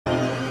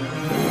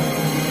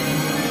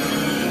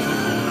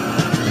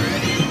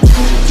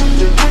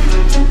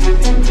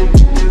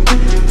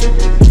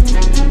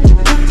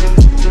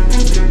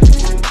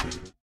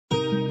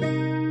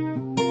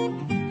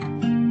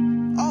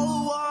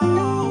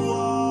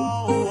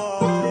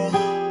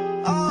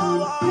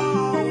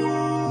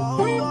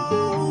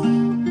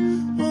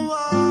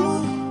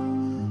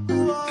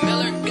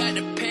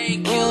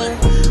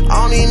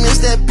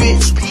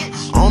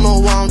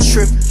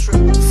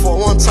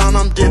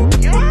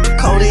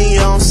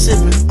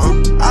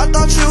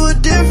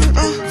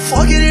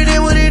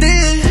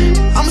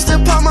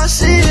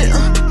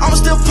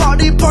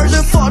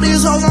and fuck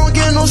these hoes, don't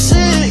get no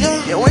shit,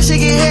 yeah. When she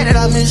get headed,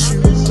 I miss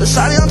you. But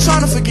shawty, I'm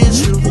tryna forget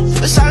you.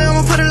 But shawty,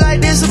 I'ma put it like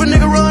this, if a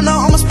nigga run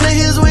out, I'ma split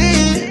his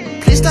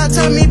wig. Please stop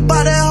telling me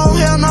about that hoe,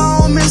 hell no, I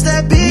don't miss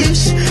that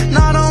bitch. No,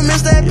 I don't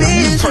miss that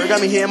bitch. Perk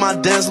got me here in my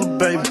dance, little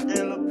baby.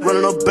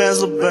 Running up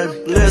bands, little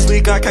baby. Last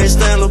week I can't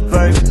stand, little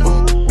baby.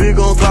 Big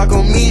on Glock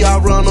on me, I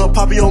run up,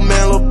 pop your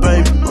man, little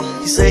baby.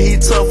 He say he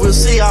tough, we'll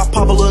see, I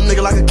pop a little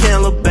nigga like a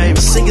can, little baby.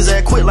 Sing his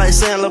ass quick like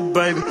Sand, little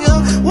baby.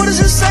 Yeah, what is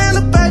you saying,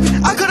 little baby?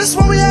 I could've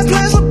sworn we had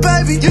plans, little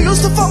baby. You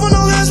used to fuck with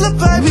no hands, little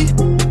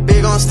baby.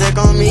 Big on stack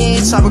on me,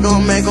 chopper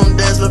gon' make him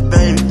dance, little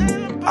baby.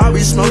 I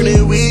be smoking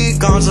this weed,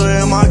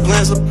 ganja in my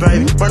glands, little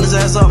baby. Burn his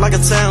ass up like a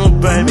tan, little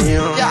baby.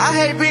 Yeah, I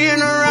hate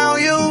being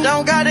around you.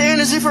 Don't got the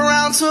energy for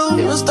round two.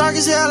 It was dark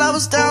as hell, I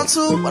was down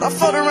too. But I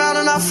fucked around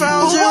and I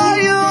found you.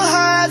 Why you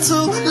had to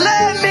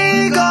let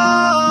me go?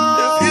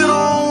 If you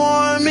don't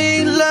want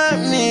me, let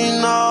me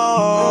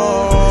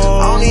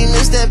know. I don't even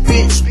miss that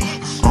bitch.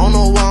 I don't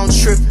know why I'm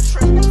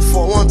tripping.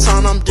 For one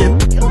time I'm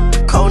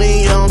dipping.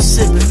 Codeine, yeah, I'm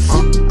sipping.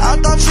 I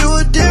thought you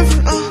were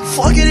different.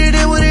 Fuck it, it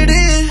is what it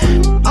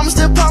is. I'ma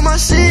still pop my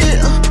shit.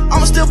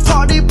 I'ma still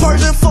pop these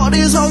perks and fuck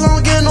these hoes,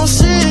 don't get no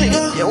shit.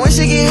 Yeah, when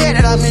she get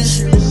headed, I miss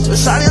you. But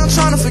shawty, I'm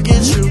tryna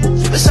forget you.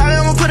 But shawty,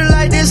 I'ma put it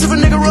like this, if a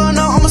nigga run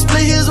out, I'ma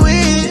split his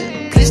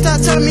wig. Please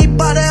stop telling me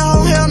about that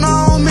hoe, hell no,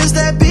 I don't miss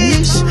that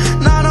bitch.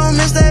 No, I don't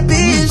miss that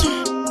bitch.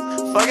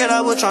 Fuck it,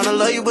 I was tryna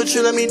love you, but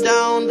you let me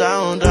down,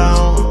 down,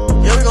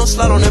 down. Yeah, we gon'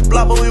 slide on that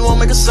block, but we won't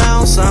make a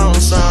sound, sound,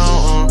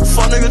 sound.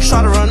 Fuck nigga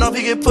try to run up,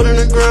 he get put in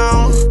the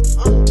ground.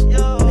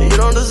 You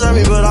don't deserve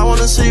me, but I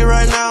wanna see you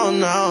right now,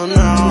 now,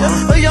 now.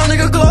 Yeah, a young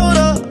nigga glowed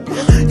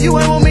up. You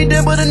ain't want me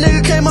dead, but a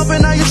nigga came up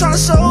and now you tryna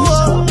show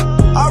up.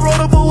 I rolled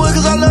up a wood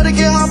cause I love to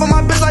get high, but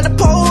my bitch like to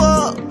pull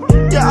up.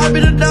 Yeah, I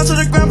beat her down to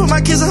the ground, put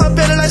my kids in her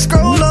belly like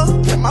scroll up.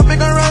 Yeah, my bitch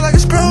gon' ride like a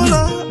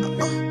scroller.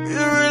 You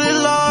really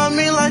love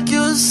me like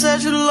you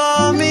said you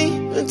love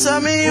me. And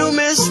tell me you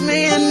miss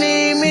me and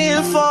need me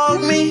and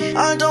fuck me.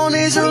 I don't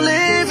need you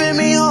leaving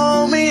me,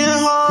 hold me and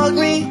hug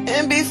me.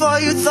 And before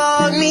you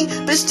thug me,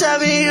 bitch tell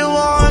me you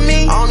want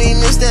me. I don't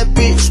even miss that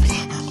bitch.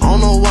 I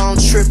don't know why I'm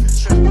tripping.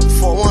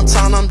 For one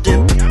time I'm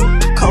dipping.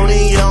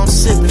 Codeine, yeah, I'm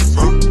sipping.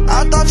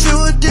 I thought you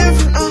were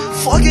different.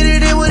 Fuck it,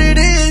 it is what it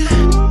is.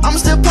 I'ma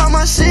still pop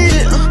my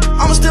shit.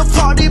 I'ma still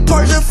pop these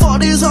perks and fuck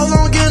these hoes,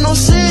 don't get no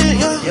shit.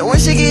 Yeah, when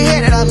she get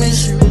headed, I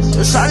miss you.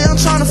 But shawty, I'm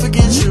tryna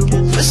forget you.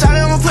 But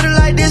shawty, I'ma put it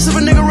like this, if a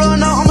nigga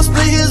run out, I'ma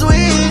split his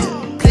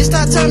wig. Please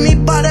stop telling me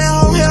about that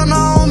hoe, hell no,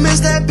 I don't miss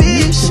that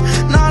bitch.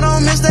 No, I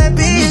don't miss that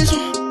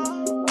bitch.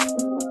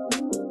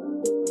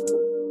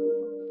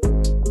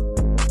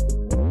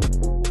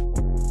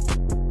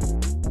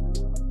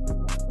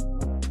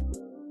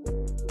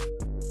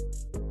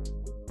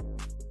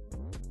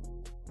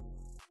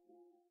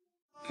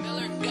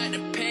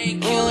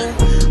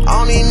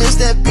 I don't even miss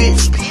that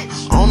bitch.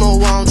 I don't know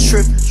why I'm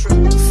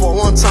tripping. For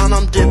one time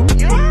I'm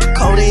dipping.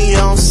 Codeine,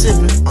 yeah, I'm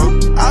sipping.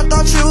 I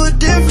thought you were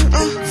different.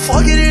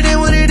 Fuck it, it is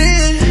what it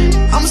is.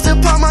 I'ma still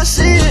pop my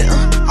shit.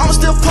 I'ma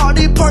still pop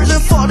these perks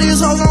and fuck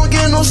these hoes, don't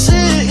get no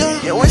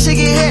shit. Yeah, when she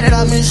get headed,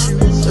 I miss you.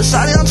 But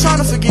shawty, I'm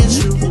tryna forget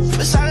you.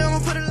 But shawty, I'ma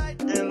put it like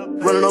that.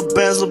 Running up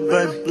bands, little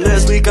baby.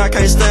 Last week I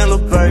can't stand,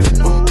 little baby.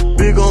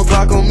 Big on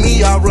Glock on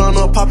me, I run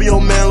up, pop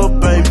your man, little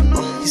baby.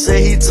 He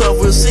say he tough,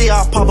 we'll see,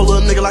 I pop a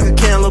little nigga like a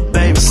can, little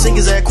baby. Sing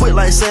his ass quick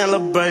like Sand,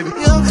 little baby.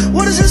 Yeah,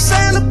 what is you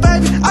saying, little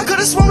baby? I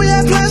could've sworn we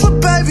had plans, little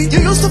baby.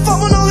 You used to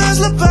fuck with no hands,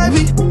 little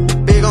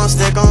baby. Big on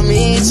stack on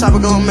me, chopper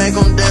gon' make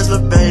him dance,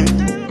 little baby.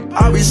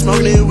 I be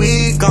smoking this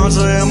weed,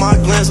 ganja in my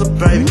glands, little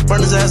baby.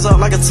 Burn his ass up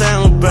like a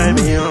tan, little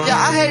baby. Yeah,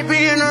 I hate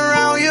being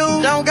around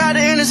you. Don't got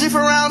the energy for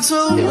round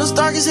two. It was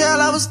dark as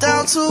hell, I was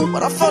down too.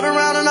 But I fucked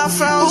around and I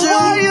found you.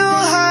 Why you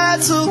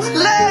had to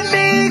let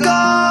me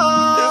go?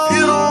 If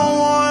you don't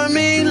want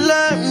me,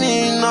 let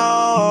me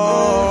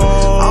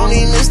know. I don't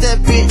even miss that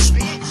bitch.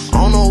 I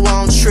don't know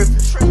why I'm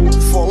tripping.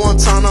 For one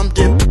time I'm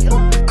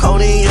dipping.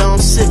 Codeine, yeah, I'm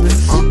sipping.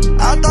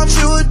 I thought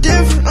you were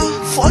different.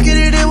 Fuck it,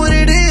 it is what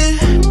it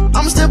is.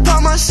 I'ma still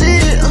pop my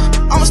shit.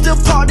 I'ma still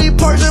pop these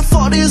perks and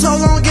fuck these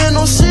hoes, don't get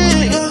no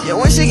shit. Yeah,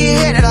 when she get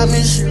headed, I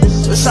miss you.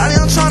 But shawty,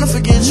 I'm tryna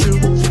forget you.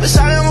 But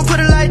shawty, I'ma put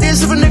it like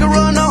this, if a nigga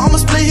run out, I'ma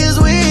split his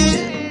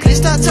wig. Please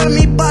stop telling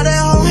me about that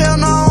hoe, hell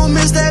no, I don't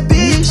miss that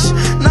bitch.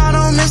 No, I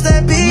don't miss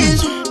that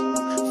bitch.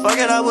 Fuck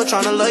it, I was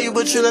tryna love you,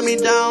 but you let me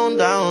down,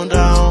 down,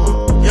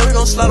 down. Yeah, we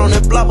gon' slide on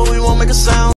that block, but we won't make a sound.